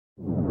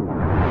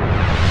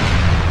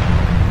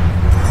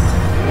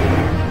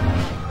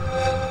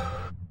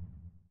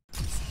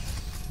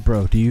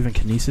Bro, do you even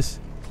kinesis?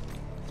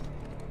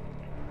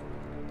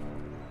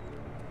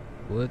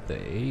 What the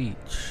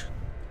H?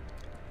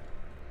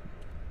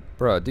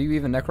 Bro, do you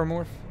even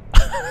necromorph?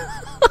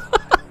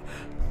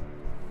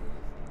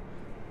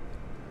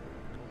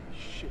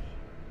 Shit.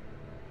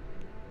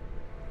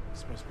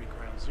 This must be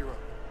ground zero.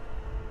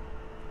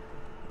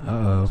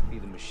 Uh-oh. Must be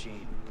the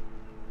machine.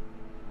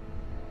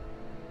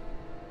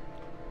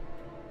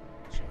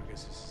 So I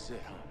guess this is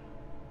it, huh?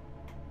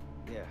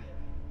 Yeah.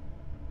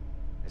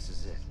 This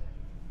is it.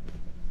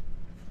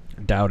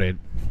 Doubt it.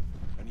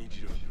 I need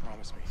you to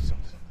promise me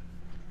something.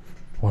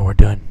 When we're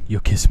done, you'll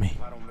kiss me.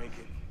 If I don't make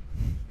it,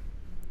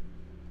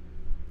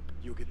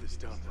 you'll get this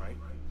done, right?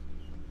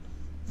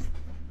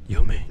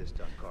 You'll make. This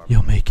done, Carver.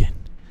 You'll make it.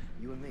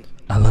 You and me.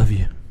 I love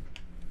you.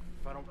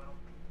 If I don't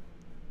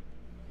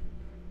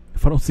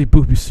If I don't see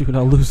boobies soon,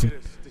 I'll lose it. get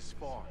us this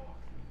far,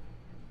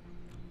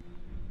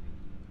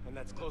 and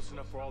that's close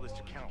enough for all this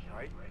to count,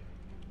 right?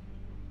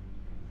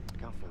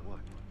 Count for what?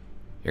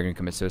 You're gonna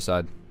commit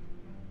suicide.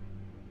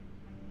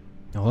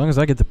 As long as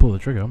I get to pull the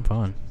trigger, I'm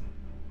fine.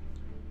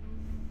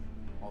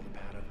 All the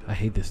bad I've done. I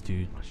hate this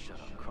dude. Oh, shut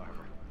up,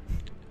 Carver.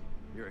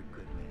 You're a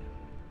good man.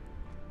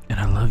 And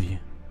I love you.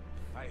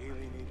 I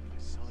alienated my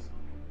son,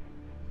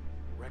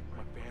 wrecked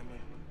my family.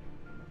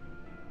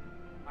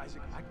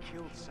 Isaac, I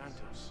killed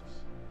Santos.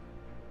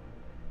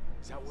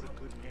 Is that what a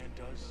good man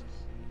does?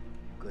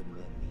 Good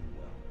men mean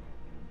well.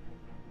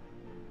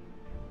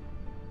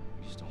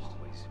 You just don't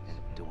always end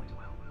up doing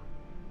well.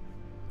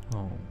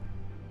 Oh.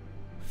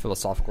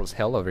 Philosophical as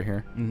hell over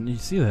here. You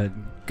see that?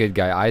 Good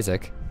guy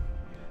Isaac.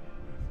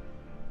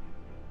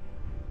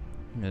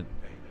 Yeah. I'm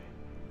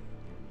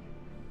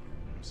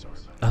sorry.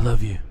 I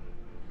love you.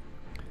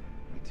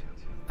 Me too.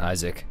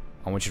 Isaac,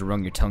 I want you to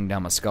run your tongue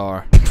down my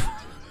scar.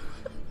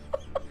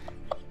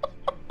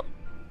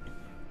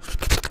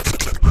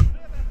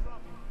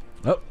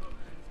 Oh,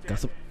 got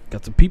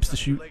some peeps to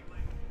shoot. Turn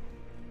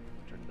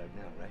it back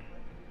now, right?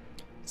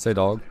 Say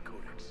dog.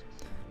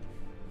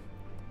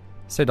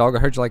 Say dog, I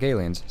heard you like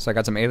aliens. So I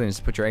got some aliens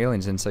to put your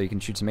aliens in so you can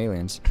shoot some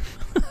aliens.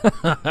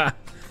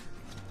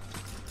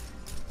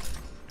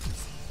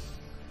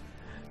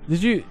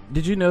 Did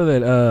you know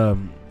that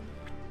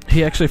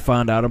he actually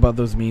found out about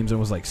those memes and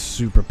was like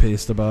super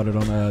pissed about it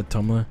on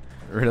Tumblr?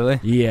 Really?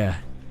 Yeah.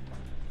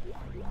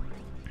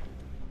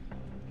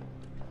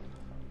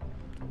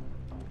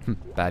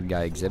 Bad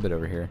guy exhibit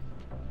over here.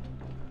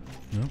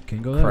 No,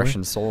 can't go that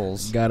Crushing way.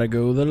 souls. Gotta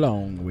go the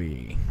long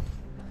way.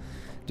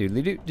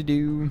 Doodly doo doo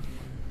doo.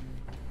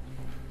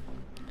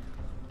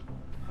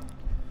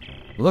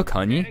 Look,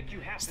 honey.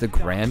 It's the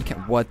Grand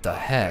What the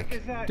heck?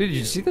 Dude, did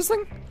you see this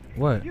thing?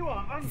 What?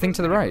 The thing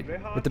to the right.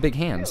 With the big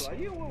hands.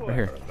 Right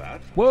here.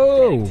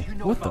 Whoa!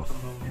 What the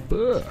fuck?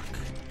 Do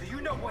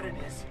you know what it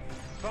is?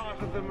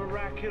 Part of the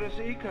miraculous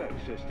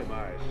ecosystem,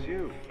 I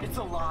assume. It's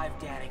alive,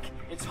 Danik.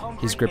 It's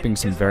hungry. He's gripping and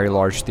some it's very alive.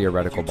 large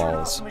theoretical If you turn off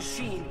balls. the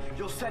machine,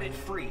 you'll set it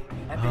free.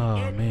 And Oh,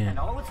 then it man. and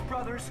all its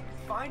brothers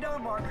find our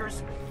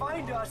markers,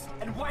 find us,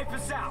 and wipe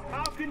us out.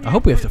 I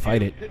hope we have to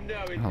fight it.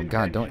 Oh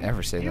god, don't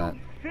ever say that.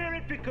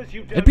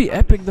 It'd be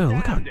epic though.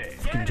 Look how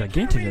fucking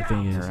gigantic that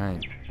thing is.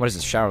 Alright. What is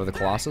this? Shadow of the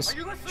Colossus?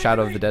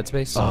 Shadow of the Dead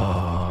Space? Oh,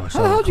 How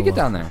the hell did you get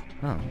down there?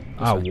 Oh.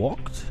 I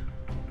walked.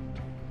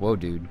 Whoa,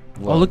 dude.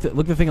 Whoa. Oh, look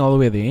the thing all the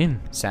way at the end.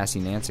 Sassy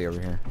Nancy over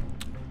here.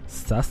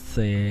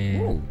 Sassy.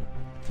 Whoa.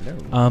 Hello.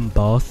 I'm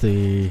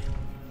bossy.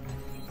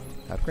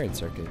 Upgrade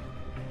circuit.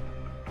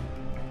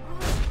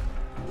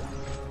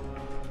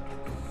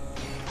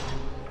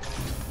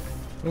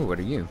 Ooh, what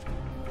are you?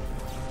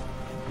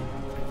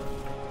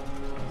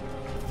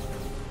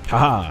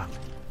 Haha.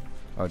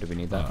 Oh, do we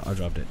need that? I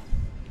dropped it.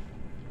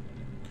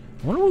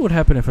 I wonder what would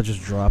happen if I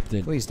just dropped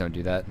it Please don't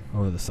do that.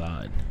 over the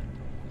side.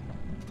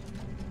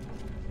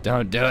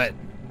 Don't do it.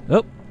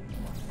 Oh.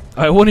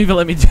 I won't even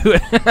let me do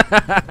it.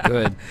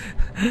 Good.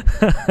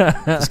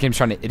 This game's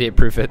trying to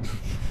idiot-proof it.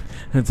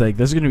 It's like,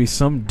 there's going to be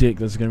some dick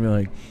that's going to be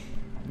like,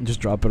 just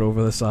drop it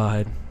over the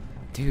side.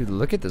 Dude,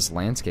 look at this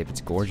landscape.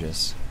 It's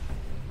gorgeous.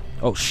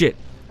 Oh, shit.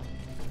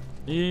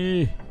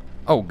 Eh.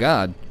 Oh,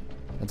 God.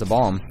 That's a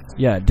bomb.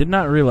 Yeah, I did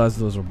not realize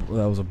that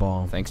was a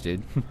bomb. Thanks,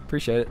 dude.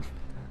 Appreciate it.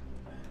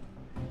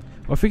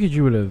 Well, I figured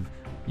you would have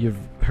you've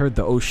heard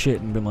the oh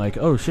shit and been like,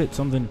 oh shit,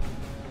 something.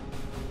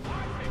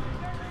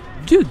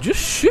 Dude, just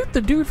shoot the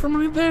dude from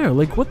right there.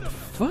 Like, what the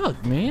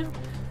fuck, man?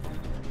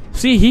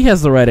 See, he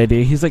has the right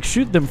idea. He's like,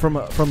 shoot them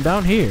from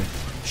down here.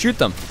 Shoot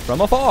them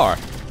from afar.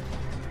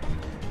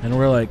 And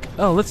we're like,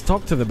 oh, let's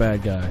talk to the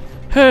bad guy.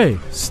 Hey,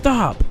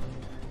 stop.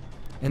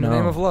 In the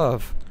name of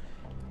love.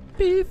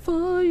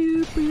 Before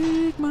you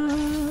break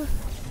my...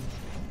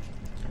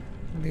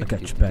 I got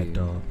your back,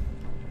 dog.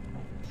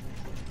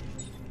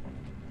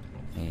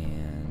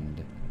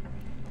 And...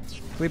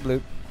 bleep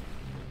bloop.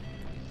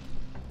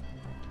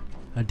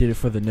 I did it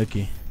for the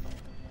nookie.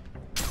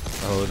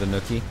 Oh, the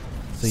nookie.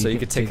 So you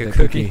could take a the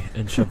cookie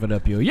and shove it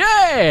up you.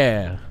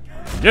 Yeah!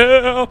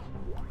 Yeah!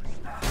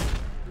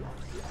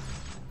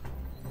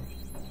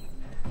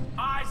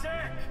 Isaac,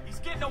 he's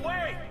getting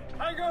away.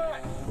 Hang on.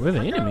 Where are the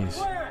enemies?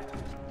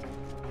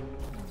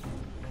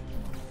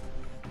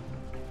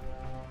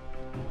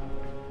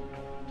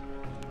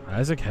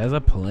 Isaac has a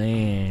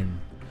plan.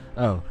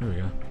 Oh, here we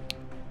go.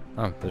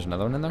 Oh, there's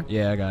another one in there?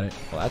 Yeah, I got it.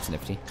 Well, that's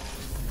nifty.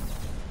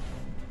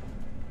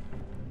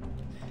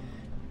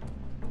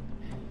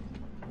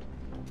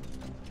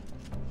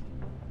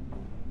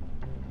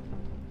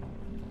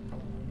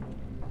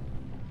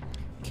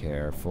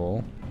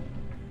 Careful.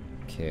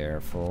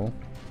 Careful.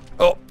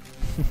 Oh!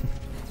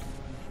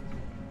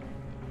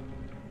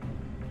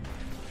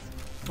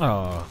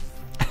 Oh.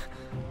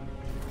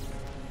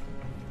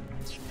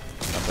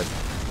 But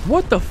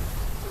What the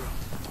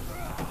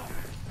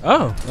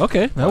Oh,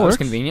 okay. That was works.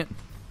 convenient.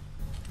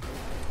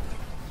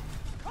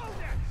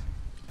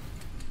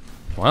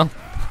 Well.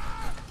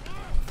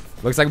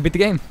 Looks like we beat the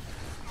game.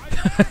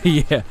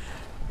 Yeah.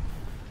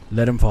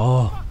 Let him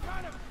fall.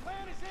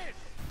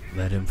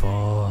 Let him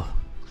fall.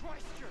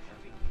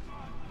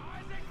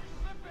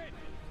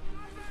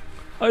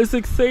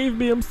 Isaac, save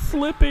me! I'm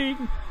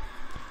slipping.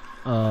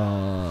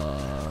 Ouchies.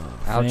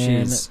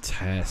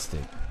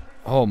 Fantastic.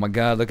 Oh my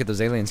god, look at those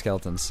alien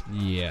skeletons.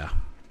 Yeah.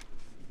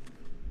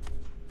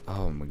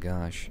 Oh my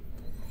gosh.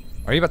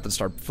 Are you about to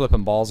start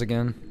flipping balls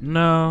again?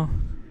 No.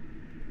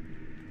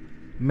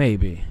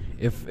 Maybe.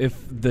 If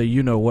the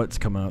you know what's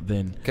come out,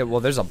 then. Okay,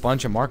 well there's a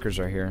bunch of markers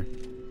right here.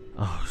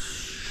 Oh,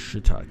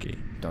 shiitake.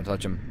 Don't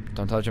touch them.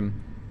 Don't touch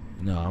them.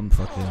 No, I'm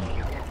fucking.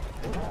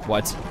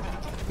 What?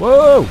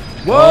 Whoa!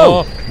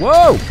 Whoa!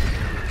 Whoa!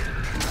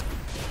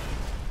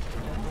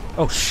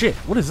 Oh shit!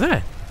 What is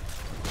that?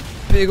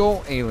 Big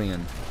ol'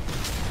 alien.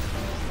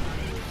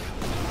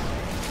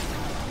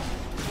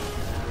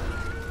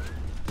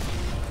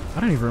 I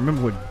don't even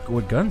remember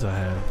what guns I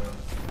had.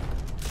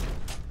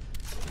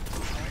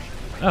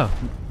 Oh,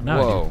 now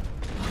I do. Whoa.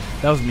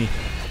 That was me.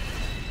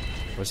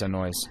 What's that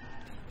noise?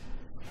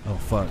 Oh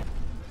fuck.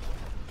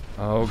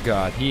 Oh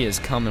god, he is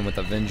coming with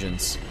a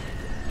vengeance.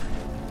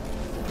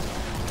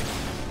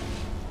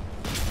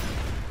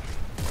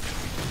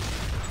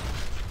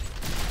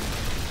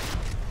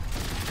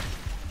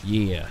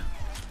 Yeah.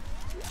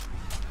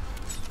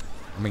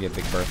 I'm gonna get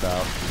Big Bertha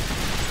out.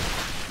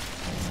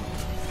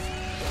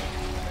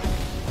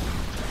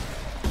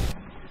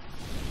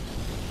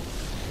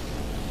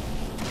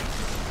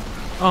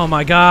 Oh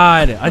my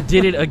god, I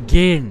did it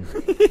again.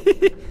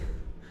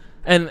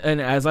 and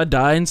as I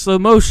die in slow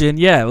motion,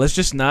 yeah, let's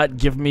just not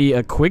give me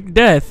a quick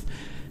death.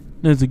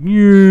 And it's like,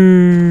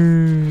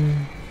 yeah.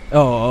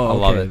 Oh, I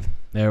love okay. it.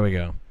 There we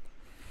go.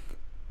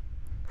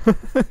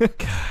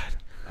 God.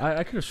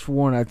 I could have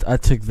sworn I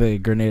took the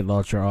grenade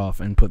launcher off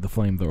and put the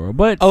flamethrower,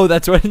 but Oh,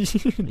 that's what you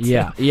did.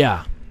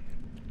 yeah.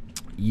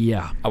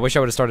 I wish I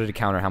would have started a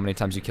counter how many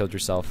times you killed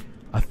yourself.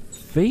 I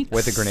think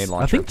With a grenade I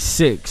launcher. think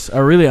 6. I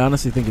really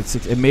honestly think it's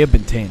 6. It may have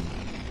been 10,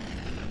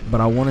 but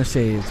I want to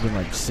say it's been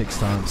like 6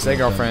 times. Say,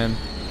 girlfriend.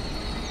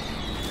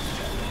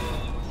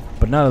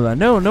 But now that I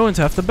know, no one's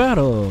half the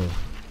battle.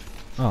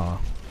 Aw.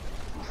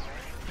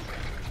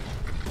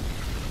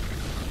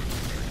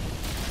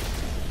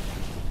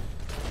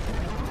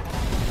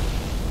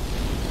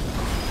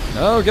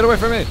 No, get away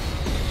from me.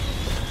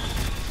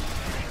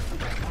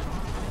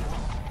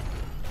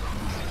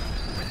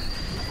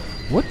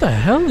 What the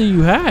hell do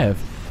you have?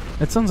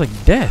 That sounds like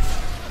death.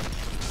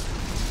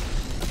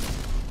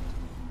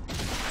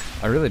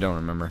 I really don't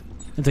remember.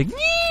 It's like.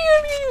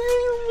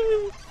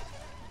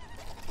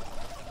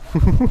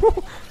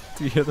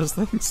 Do you hear those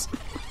things?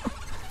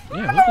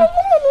 Yeah. What the?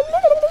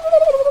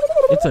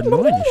 It's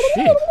annoying as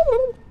shit.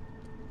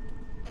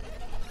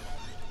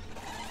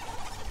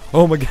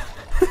 Oh my god.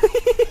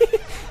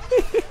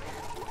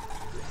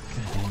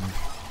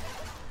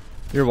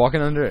 You're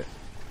walking under it.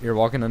 You're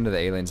walking under the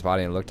alien's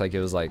body and it looked like it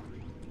was like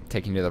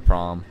taking you to the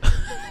prom.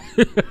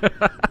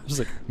 Just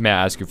like, may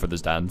I ask you for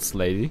this dance,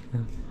 lady?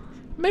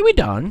 May we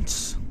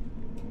dance?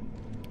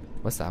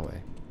 What's that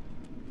way?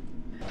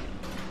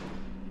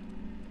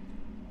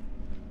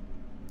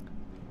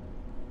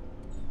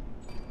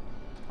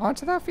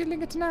 Aren't thou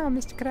feeling it now,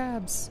 Mr.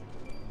 Krabs?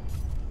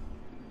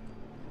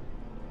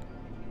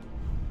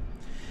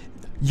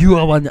 You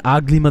are one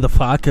ugly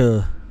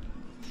motherfucker.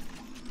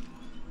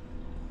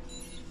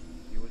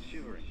 You were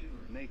shivering,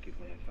 naked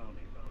when I found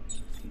you.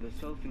 The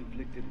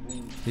self-inflicted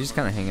wound. He's just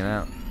kind of hanging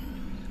out.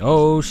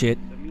 Oh shit.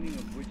 The meaning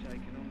of which I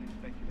can only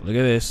speculate. Look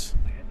at this.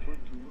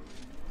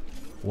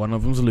 One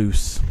of them's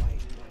loose.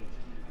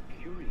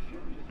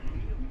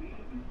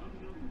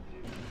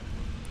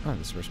 Oh,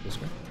 this is where we're supposed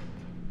to go.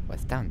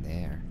 What's down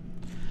there?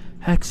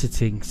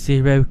 Exiting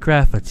 0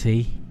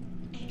 gravity.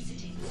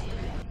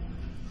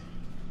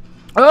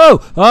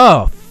 Oh!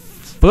 Oh!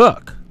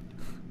 Fuck!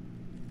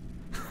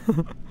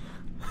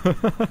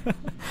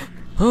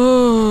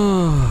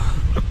 Oh!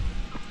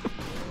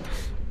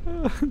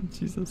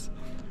 Jesus.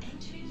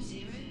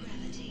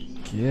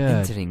 God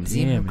Entering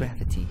zero damn it.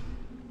 gravity.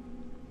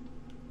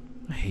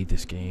 I hate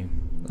this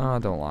game. Oh,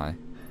 don't lie.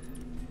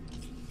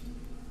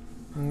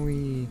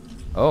 We.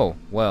 Oh,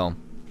 well.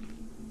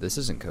 This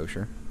isn't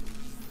kosher.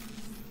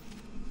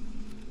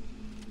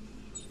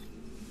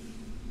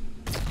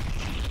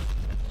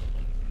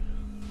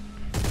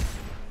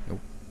 Nope.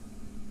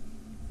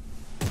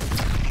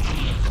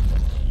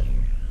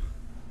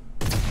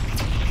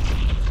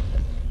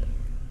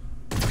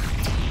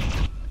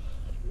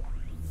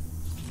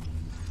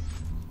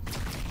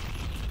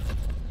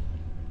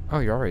 Oh,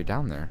 you're already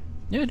down there.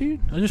 Yeah, dude.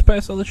 I just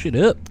passed all this shit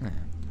up.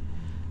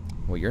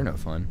 Well, you're no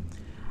fun.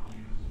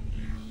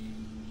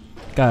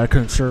 Gotta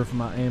conserve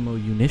my ammo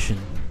munition.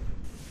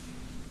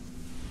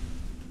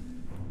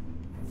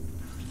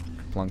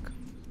 Plunk.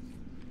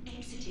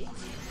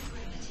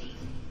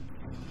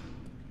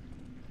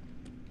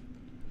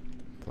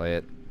 Play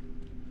it.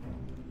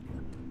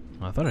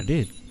 I thought I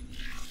did.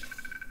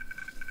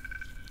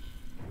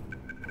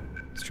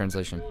 It's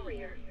translation.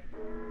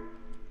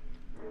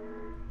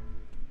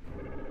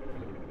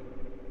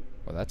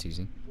 Well, that's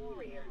easy.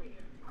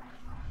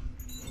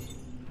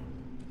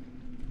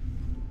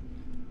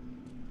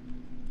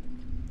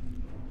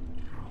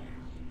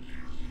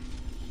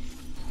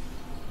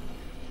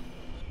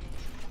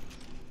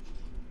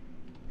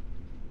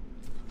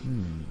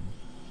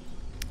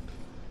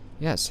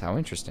 Yes, how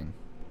interesting.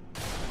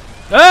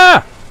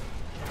 Ah!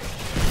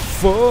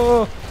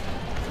 Fuck!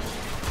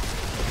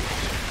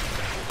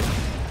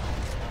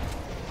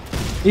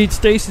 Eat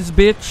Stasis,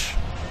 bitch.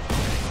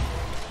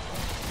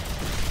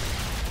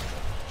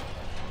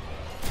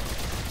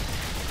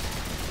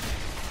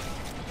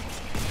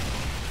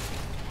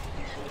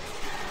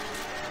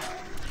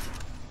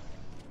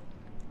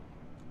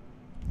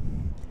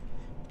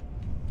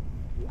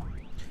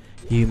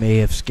 You may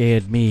have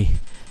scared me,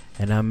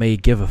 and I may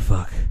give a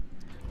fuck,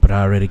 but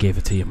I already gave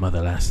it to your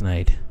mother last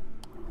night.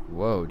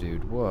 Whoa,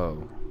 dude,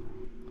 whoa.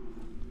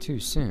 Too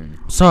soon.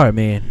 Sorry,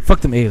 man. Fuck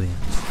them aliens.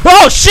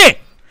 Oh, shit!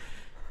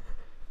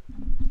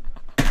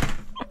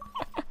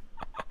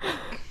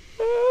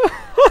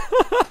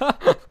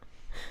 God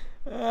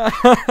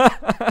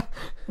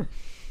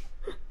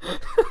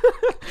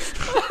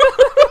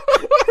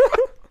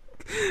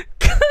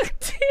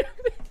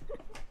damn it.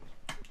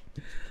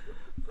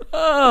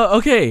 Oh,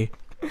 okay.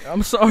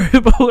 I'm sorry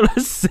about what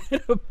I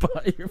said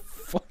about your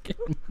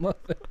fucking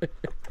mother.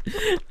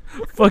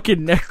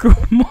 Fucking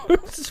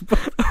necromorphs.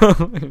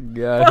 Oh my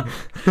god.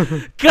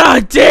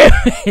 God damn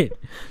it.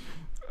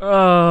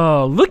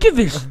 Oh, look at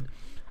this.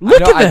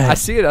 Look at that. I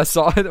see it. I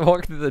saw it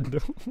walk through the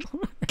door.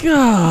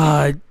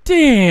 God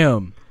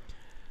damn.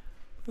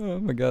 Oh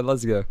my god,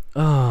 let's go.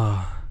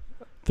 Oh.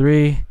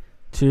 3,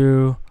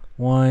 2,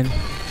 1.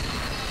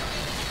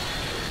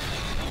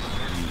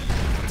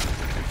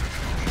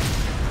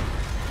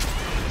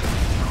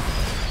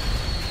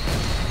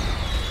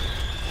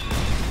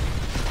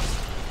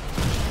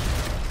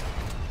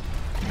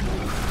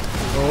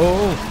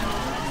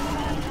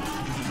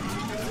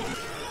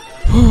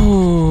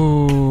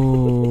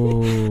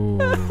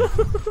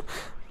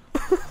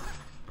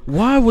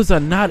 Why was I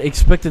not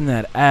expecting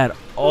that at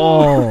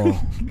all?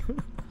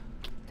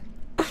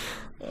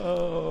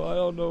 Oh, I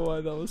don't know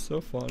why that was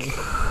so funny.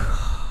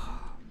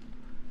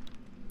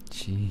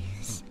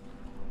 Jeez.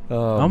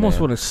 Oh, I almost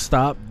man. want to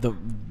stop the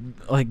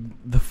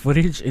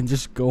footage and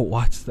just go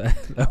watch that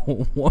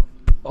one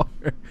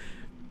part.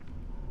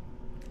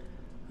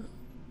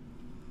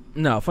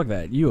 No, fuck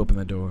that. You open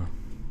the door.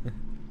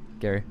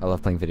 Gary, I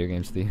love playing video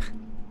games with you.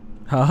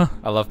 Huh?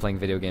 I love playing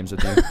video games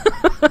with you.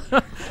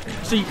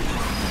 See?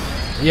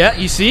 Yeah,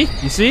 you see?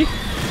 You see?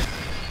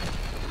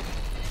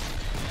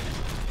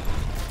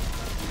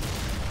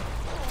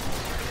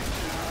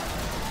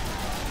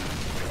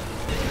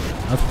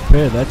 I was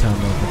prepared that time,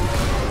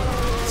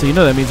 motherfucker. So you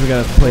know that means we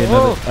gotta play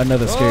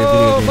another scary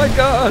video game. Oh my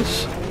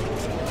gosh!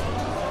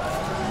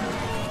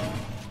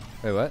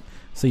 Wait, what?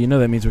 So you know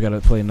that means we gotta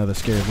play another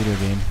scary video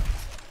game.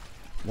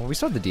 Well, we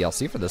still have the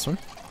DLC for this one.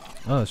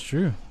 Oh, that's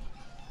true.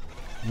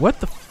 What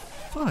the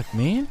fuck,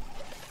 man?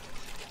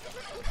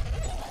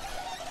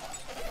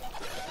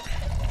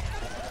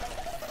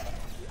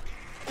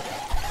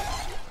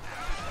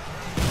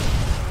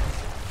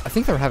 I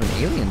think they were having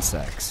alien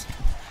sex.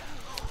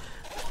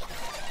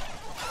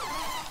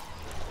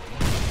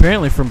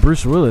 Apparently from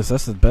Bruce Willis,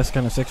 that's the best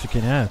kind of sex you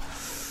can have.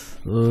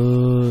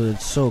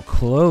 It's so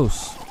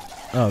close.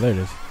 Oh, there it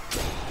is.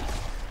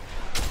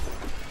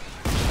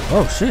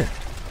 Oh, shit.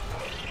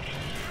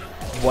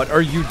 What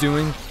are you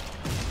doing?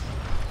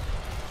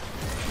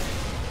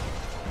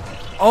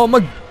 Oh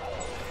my...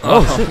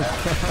 Oh, shit.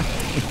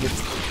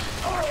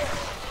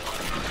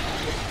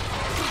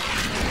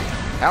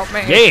 Help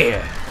me!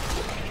 Yeah.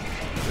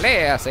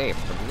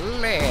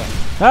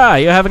 Ah,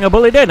 you're having a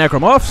bully day,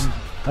 Necromorphs.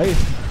 Hey,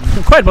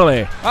 quite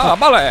bully. Oh,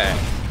 bully!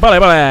 Bully,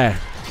 bully.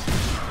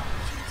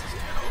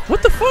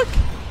 What the fuck?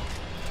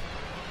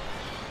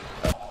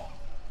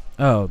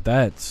 Oh,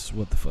 that's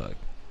what the fuck.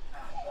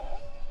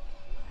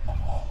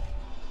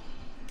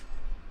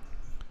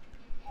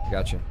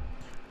 Gotcha.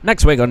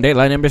 Next week on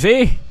Dateline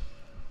NBC.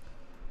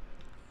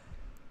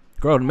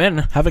 Grown men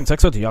having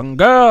sex with young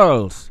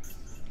girls.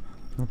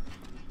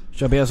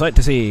 Should be a sight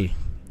to see.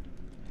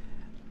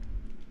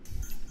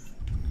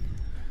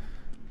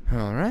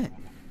 All right.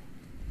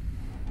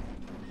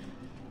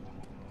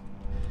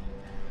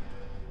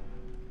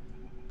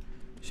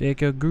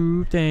 Shake your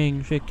groove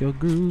thing,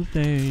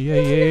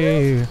 yeah,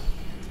 yeah.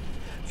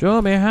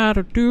 Show me how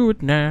to do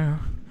it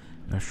now.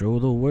 I show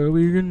the world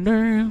we can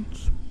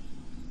dance.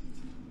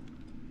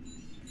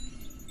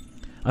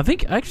 I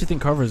actually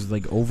think Carver's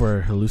like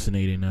over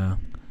hallucinating now.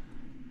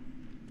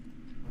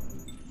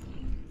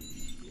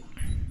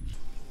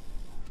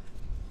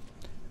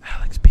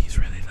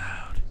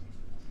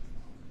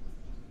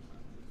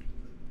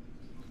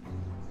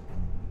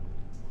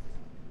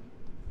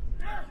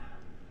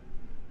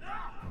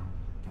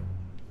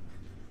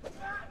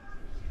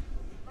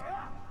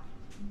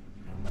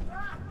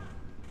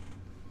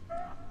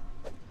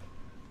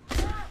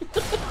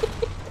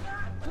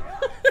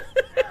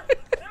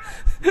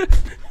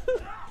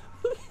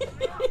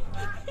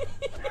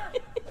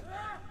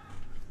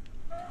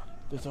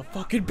 There's a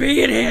fucking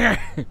bee in here!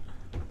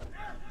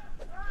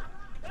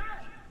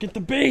 Get the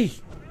bee!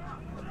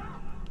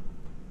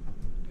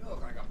 You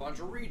look like a bunch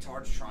of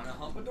retards trying to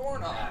hump a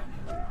doorknob.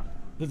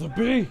 There's a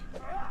bee!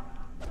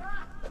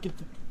 Get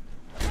the...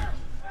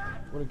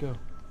 Where'd it go?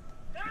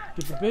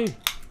 Get the bee!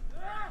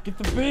 Get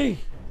the bee!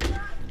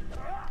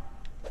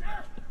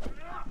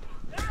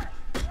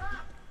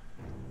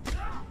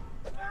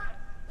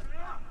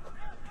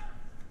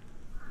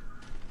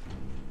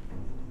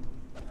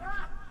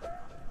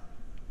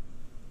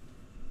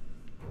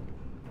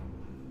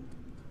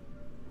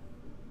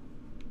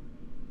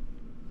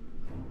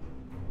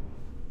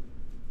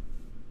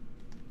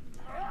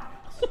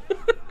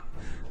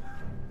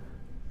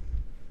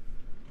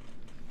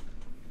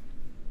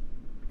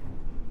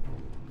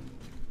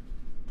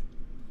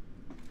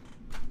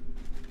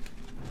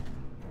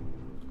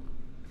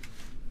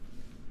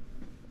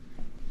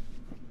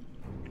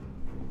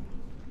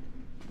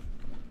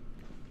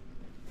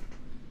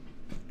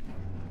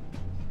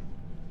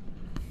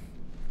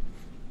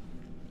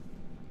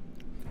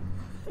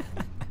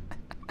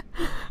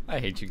 I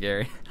hate you,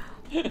 Gary.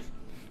 You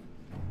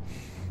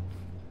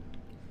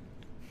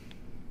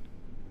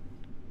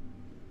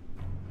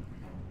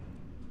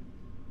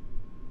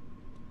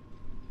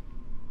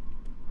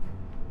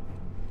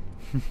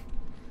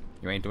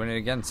ain't doing it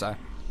again, Si.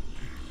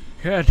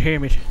 God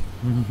damn it.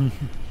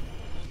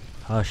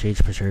 Oh,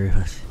 shades preserve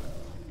us.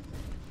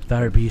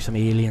 There'd be some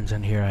aliens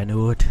in here, I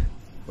knew it.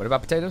 What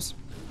about potatoes?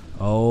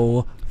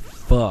 Oh,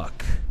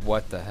 fuck.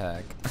 What the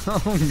heck?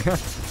 Oh, God.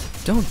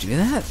 Don't do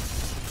that.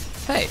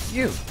 Hey,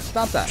 you.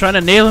 Stop that. Trying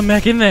to nail him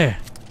back in there.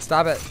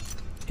 Stop it.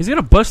 He's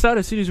gonna bust out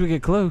as soon as we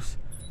get close.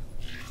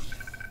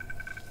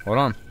 Hold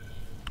on.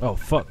 Oh,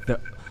 fuck.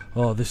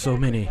 Oh, there's so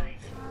many.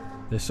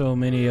 There's so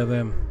many of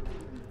them.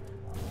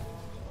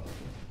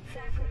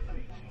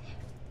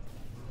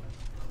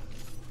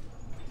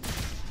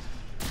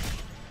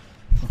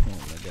 Oh,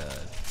 my God.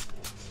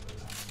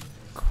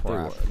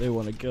 Crap. They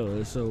want to kill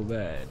us so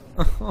bad.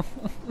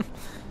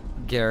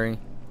 Gary.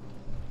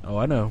 Oh,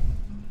 I know.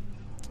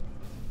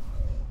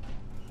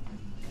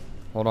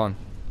 Hold on.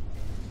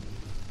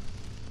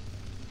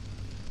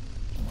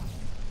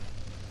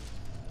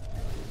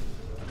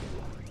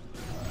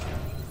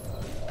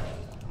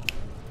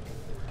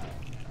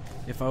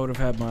 If I would have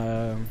had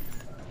my...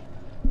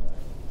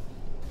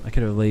 I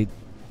could have laid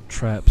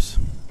traps.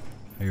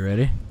 Are you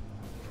ready?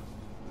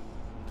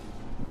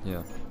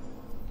 Yeah.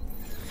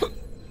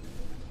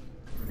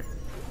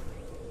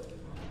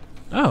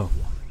 Oh.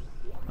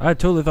 I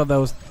totally thought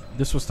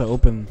this was to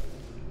open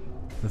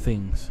the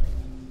things.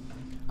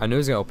 I knew he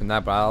was gonna open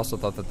that, but I also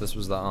thought that this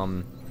was the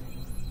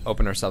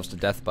open ourselves to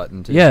death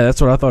button too. Yeah,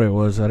 that's what I thought it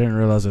was. I didn't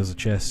realize it was a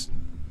chest.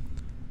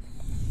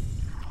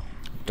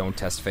 Don't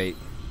test fate.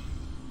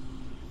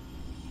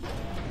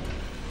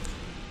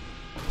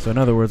 So in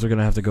other words, we're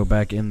gonna have to go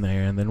back in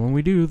there, and then when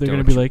we do, they're Don't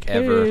gonna be you like,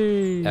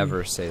 "Hey!"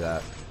 ever say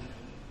that.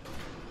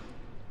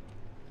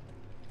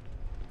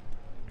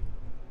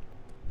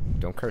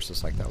 Don't curse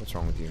us like that. What's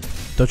wrong with you?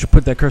 Don't you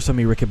put that curse on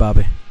me, Ricky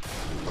Bobby?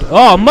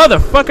 Oh,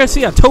 motherfucker!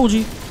 See, I told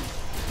you.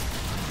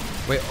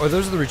 Wait, are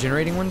those the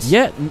regenerating ones?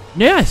 Yeah.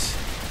 Yes.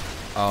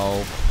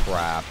 Oh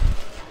crap!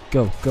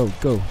 Go, go,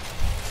 go,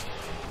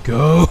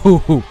 go.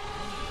 Oh,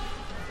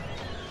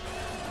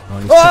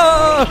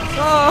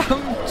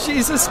 Oh,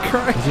 Jesus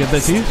Christ! Does he have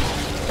that too?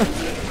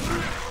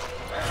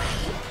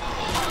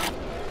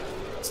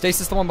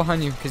 Stasis, the one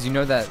behind you, because you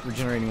know that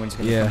regenerating one's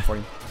gonna Yeah. come for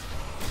you.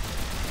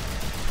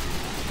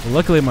 Well,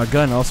 luckily, my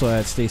gun also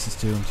adds stasis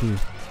to him too.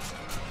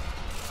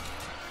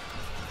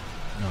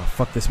 Oh,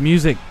 fuck this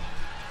music.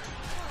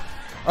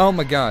 Oh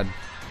my God!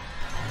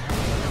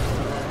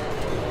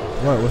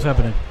 What? What's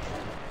happening?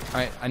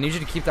 Alright, I need you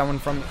to keep that one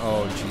from.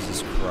 Oh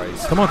Jesus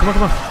Christ! Come on, come on,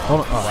 come on. Hold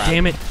on. Oh, Crap.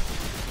 damn it.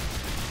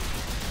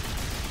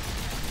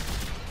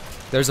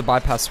 There's a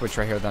bypass switch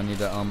right here that I need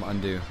to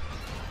undo.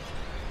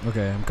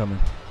 Okay, I'm coming.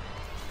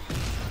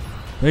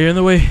 Oh, you're in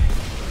the way.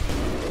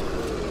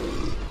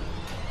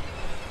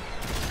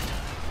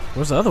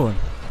 Where's the other one?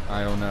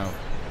 I don't know,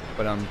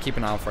 but I'm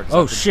keeping an eye out for it. 'cause Oh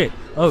I have to shit!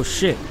 Oh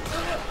shit!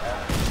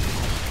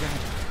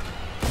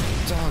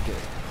 Dog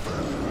it.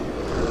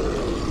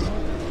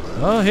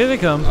 Oh, here they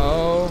come.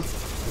 Oh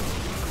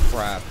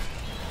crap!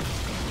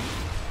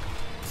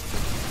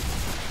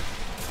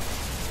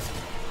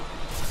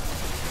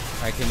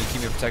 Alright, can you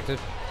keep me protected?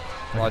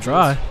 I While can do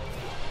try. this?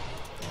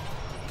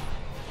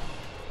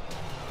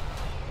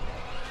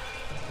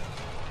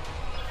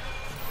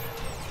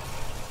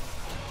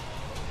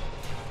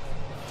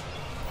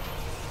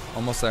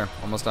 Almost there.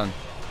 Almost done.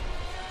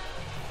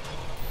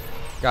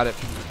 Got it.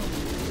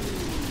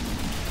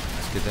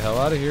 Let's get the hell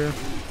out of here.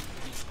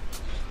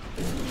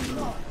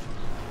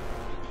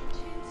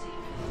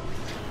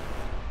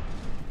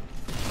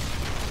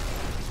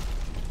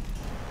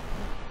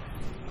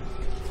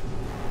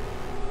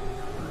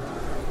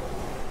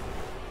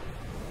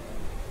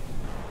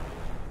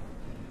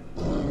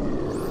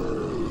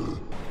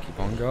 Keep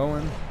on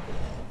going.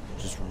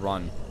 Just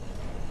run.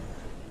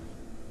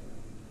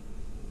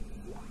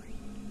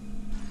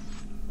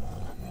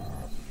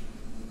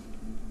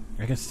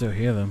 I can still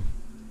hear them.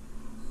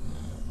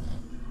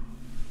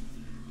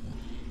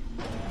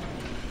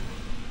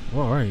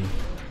 Where are you?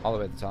 All the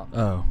way at the top.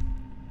 Oh.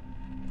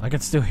 I can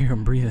still hear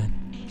him breathing.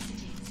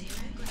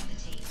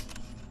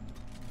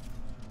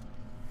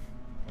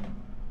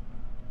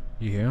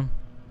 You hear him?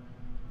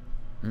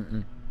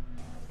 Mm-mm.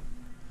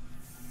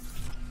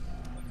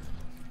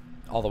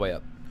 All the way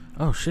up.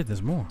 Oh shit,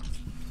 there's more.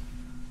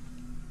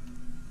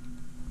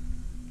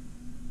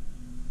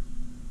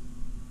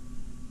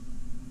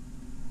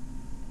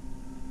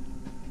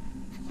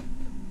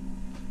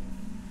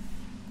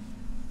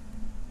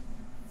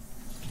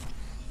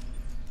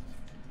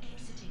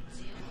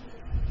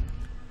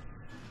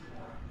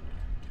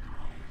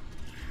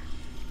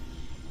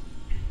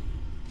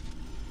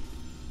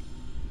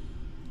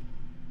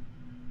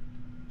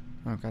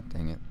 Oh, god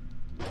dang it.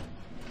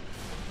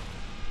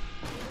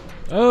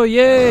 Oh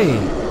yay!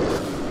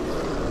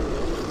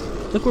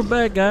 Look, we're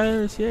back,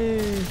 guys!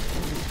 Yay!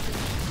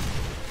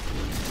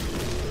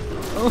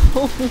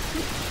 Oh,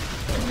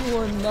 you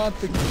are not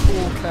the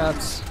cool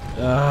cats.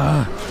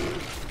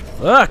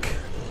 Look!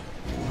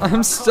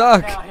 I'm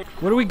stuck.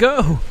 Where do we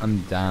go?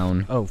 I'm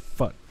down. Oh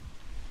fuck!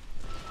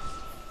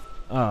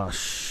 Oh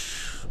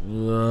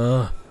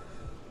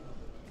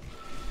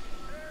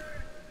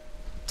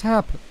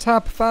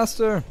Tap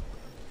faster.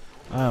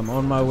 I am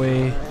on my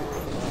way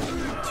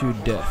to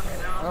death.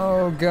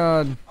 Oh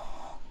god.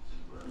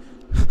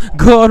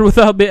 Go on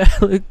without me,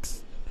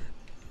 Alex.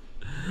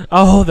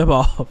 I'll hold them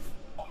off.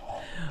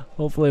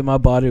 Hopefully my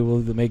body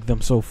will make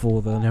them so full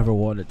they'll never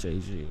want to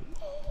chase you.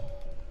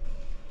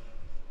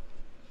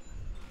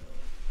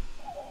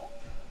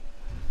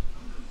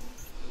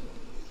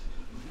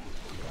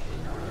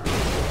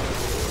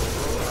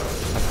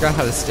 I forgot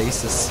how to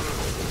stasis.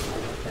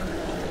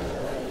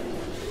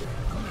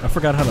 I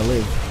forgot how to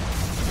live.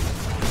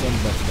 So I'm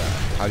about to die.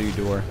 How do you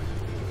door?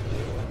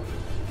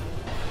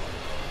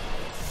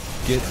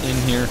 Get in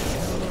here.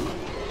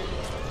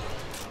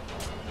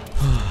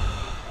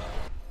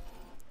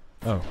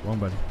 Oh, wrong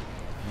button.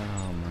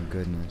 Oh my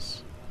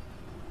goodness.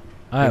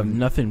 I have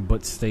nothing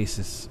but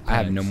stasis. I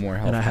have no more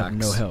health and I have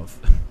no packs. health.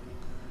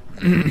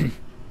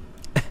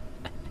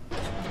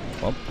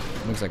 Well,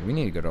 looks like we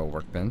need to go to a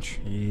workbench.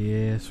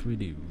 Yes, we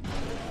do.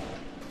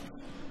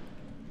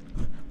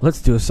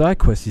 Let's do a side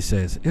quest, he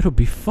says. It'll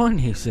be fun,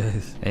 he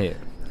says. Hey.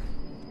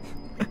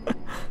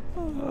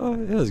 Oh,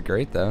 it was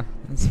great though.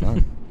 It's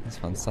fun. It's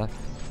fun stuff.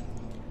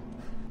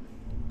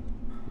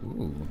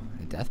 Ooh,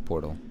 a death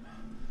portal.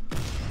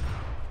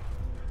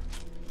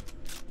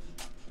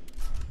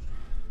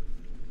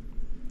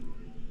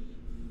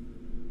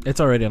 It's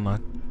already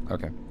unlocked.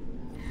 Okay.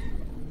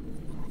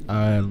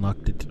 I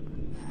unlocked it.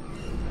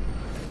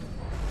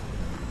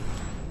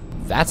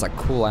 That's a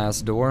cool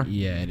ass door.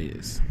 Yeah, it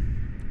is.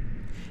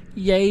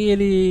 Yay,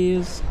 it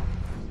is.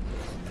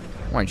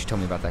 Why don't you tell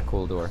me about that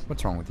cool door?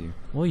 What's wrong with you?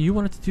 Well, you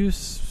wanted to do a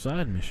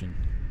side mission.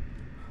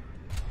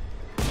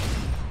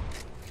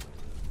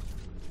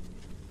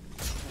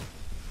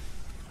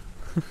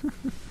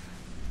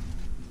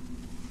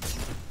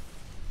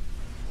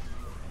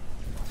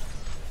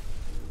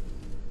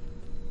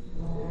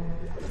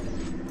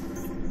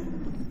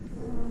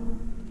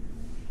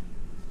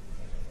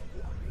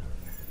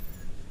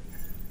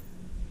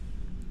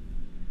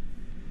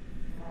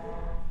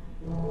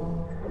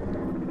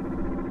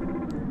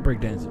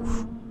 Breakdance.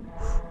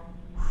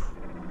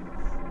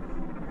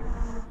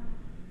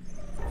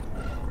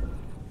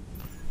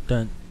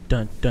 Dun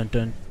dun dun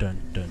dun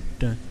dun dun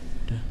dun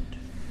dun.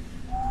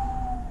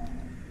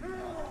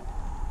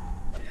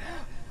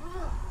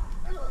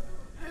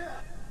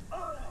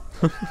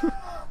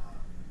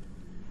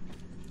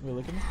 We're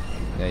looking.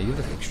 Yeah, you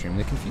look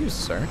extremely confused,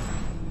 sir.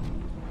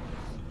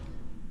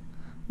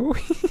 Ooh.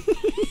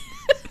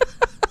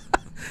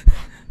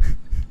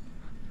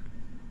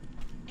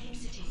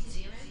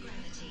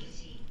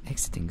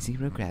 Exiting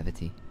zero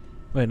gravity.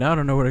 Wait, now I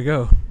don't know where to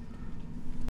go.